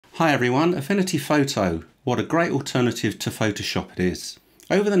Hi everyone, Affinity Photo. What a great alternative to Photoshop it is.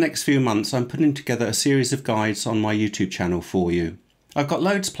 Over the next few months I'm putting together a series of guides on my YouTube channel for you. I've got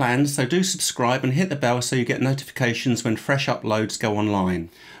loads planned, so do subscribe and hit the bell so you get notifications when fresh uploads go online.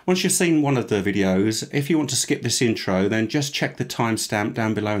 Once you've seen one of the videos, if you want to skip this intro, then just check the timestamp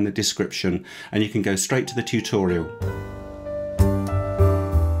down below in the description and you can go straight to the tutorial.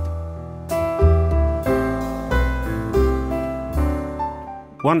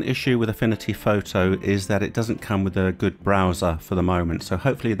 One issue with Affinity Photo is that it doesn't come with a good browser for the moment, so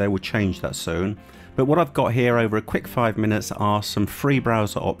hopefully they will change that soon. But what I've got here over a quick 5 minutes are some free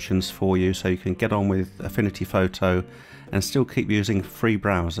browser options for you so you can get on with Affinity Photo and still keep using free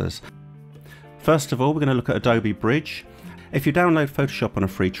browsers. First of all, we're going to look at Adobe Bridge. If you download Photoshop on a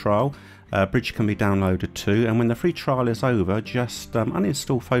free trial, Bridge can be downloaded too, and when the free trial is over, just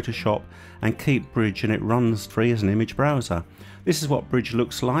uninstall Photoshop and keep Bridge and it runs free as an image browser. This is what Bridge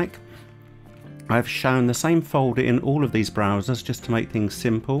looks like. I've shown the same folder in all of these browsers just to make things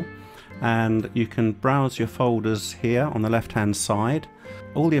simple, and you can browse your folders here on the left hand side.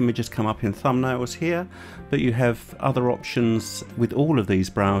 All the images come up in thumbnails here, but you have other options with all of these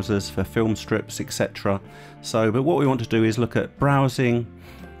browsers for film strips, etc. But what we want to do is look at browsing,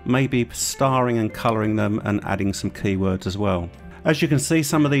 maybe starring and colouring them and adding some keywords as well. As you can see,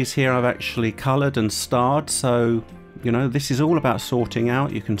 some of these here I've actually coloured and starred, so you know, this is all about sorting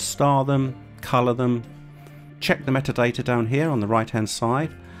out. You can star them, colour them, check the metadata down here on the right hand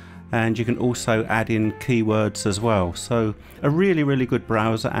side, and you can also add in keywords as well. So a really good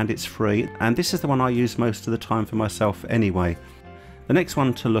browser, and it's free, and this is the one I use most of the time for myself anyway. The next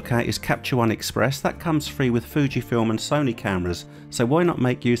one to look at is Capture One Express. That comes free with Fujifilm and Sony cameras, so why not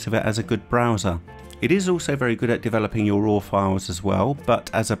make use of it as a good browser? It is also very good at developing your RAW files as well,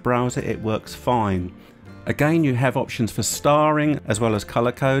 but as a browser it works fine. Again, you have options for starring as well as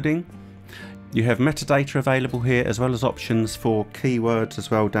colour coding. You have metadata available here as well as options for keywords as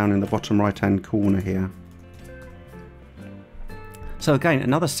well down in the bottom right hand corner here. So again,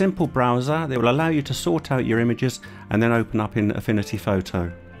 another simple browser that will allow you to sort out your images and then open up in Affinity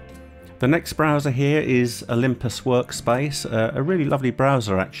Photo. The next browser here is Olympus Workspace, a really lovely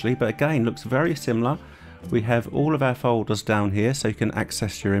browser actually, but again looks very similar. We have all of our folders down here so you can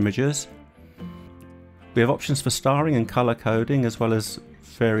access your images. We have options for starring and colour coding as well as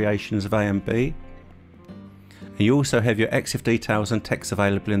variations of A and B. And you also have your EXIF details and text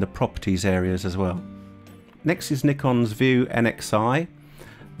available in the properties areas as well. Next is Nikon's viewnx-i.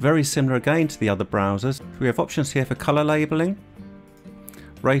 Very similar again to the other browsers. We have options here for colour labelling,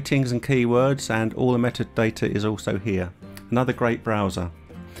 ratings and keywords, and all the metadata is also here. Another great browser.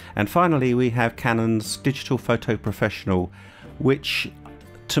 And finally we have Canon's Digital Photo Professional, which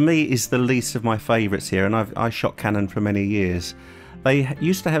to me is the least of my favourites here, and I shot Canon for many years. They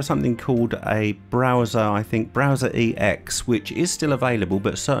used to have something called a browser, I think Browser EX, which is still available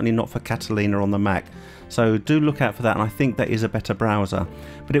but certainly not for Catalina on the Mac. So do look out for that, and I think that is a better browser.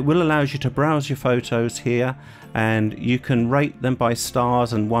 But it will allow you to browse your photos here, and you can rate them by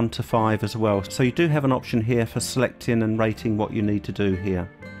stars and 1 to 5 as well. So you do have an option here for selecting and rating what you need to do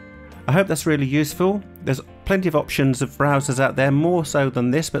here. I hope that's really useful. There's plenty of options of browsers out there, more so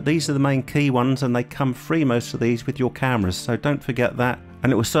than this, but these are the main key ones and they come free, most of these, with your cameras, so don't forget that,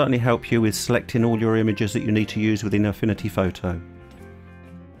 and it will certainly help you with selecting all your images that you need to use within Affinity Photo.